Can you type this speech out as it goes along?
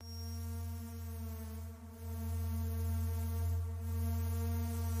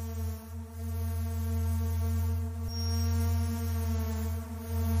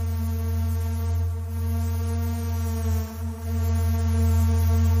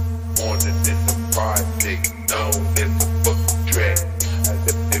project known as the fucking track. I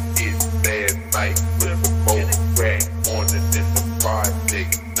left them kids last night with a boat crack. On it in the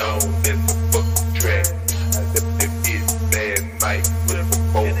project known as the fucking track. I left them kids last night with a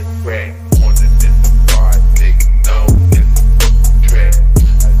boat crack. On it in the project known as the fucking track.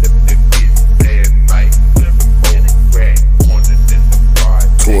 I left them kids last night with a boat crack. On it in the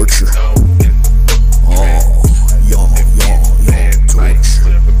project Torture. known as the fucking track.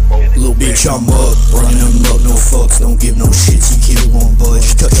 Little bitch, I'm up, running them up, no fucks, don't give no shits, you kid won't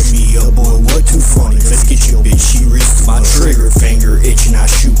budge. Touch me up, boy, what too funny? Let's get your bitch, she wrists my trigger finger itching, I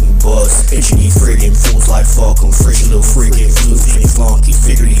shoot and bust. Pitching these friggin' fools like fuck 'em, frigid little friggin' FLUKE, flunky,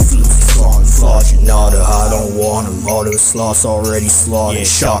 figure these FLUZIES, FLODGIng. Nada, I don't want 'em, all the sloths already slaughtered. Yeah,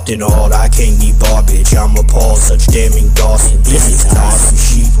 shocked and awed, I can't be bought, bitch, I'm appalled, such damning gossip. This is awesome,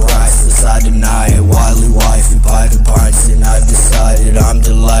 she priceless, I deny it. WYLY, wifey, pipe and pints, and I've decided I'm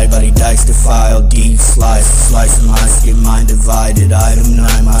delighted by the DYKES defiled, deep slicing lines, get mine divided. Item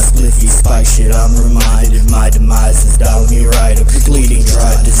 9, my SPLIFFY spike shit, I'm reminded my demise is down me right. A bleeding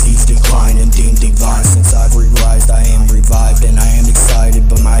dry, disease decline and deemed divine. Since I've re-rised, I am revived and I am excited,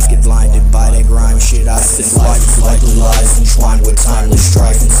 but my eyes get blinded by that grime shit. I sit life likely lies entwined with timeless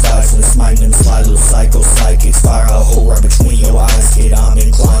strife and stifless mind them sly little psychics. Fire a hole right between your eyes, kid, I'm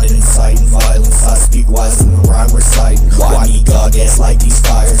inclined and inciting violence. I speak wisely when rhyme reciting. Why me God gas like these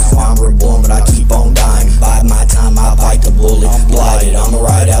fires? Now I'm reborn, but I keep on dying. By my time, I bite the bullet. I'm blighted, I'ma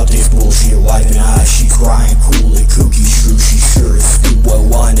ride out this bullshit. Wiping eyes, she crying, cool it. Cookie shrew, she sure is scoop. Boy,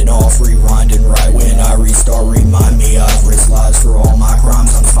 winding off, rewinding right. When I restart, remind me I've risked lives for all my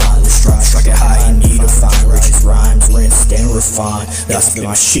crimes. I'm finally strike it high in need of fine riches, rhymes, rinsed and refined. That's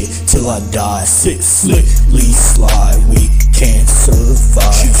my shit till I die. Sit, slick, lead, slide. We can't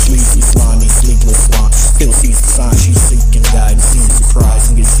survive. She sleepy, slimy, sleepless slime. Still sees the sign, she's seeking guidance, seems surprised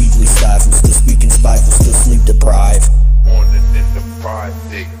and gets deeply stifled. Still speaking spiteful, still sleep deprived. On it in the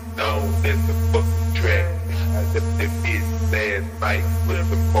project known as the fucking track. I left them kids last night with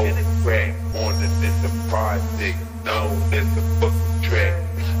a boat crack. On it in the project known as the fucking track.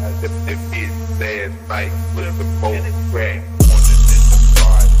 I left them kids last night with a boat crack.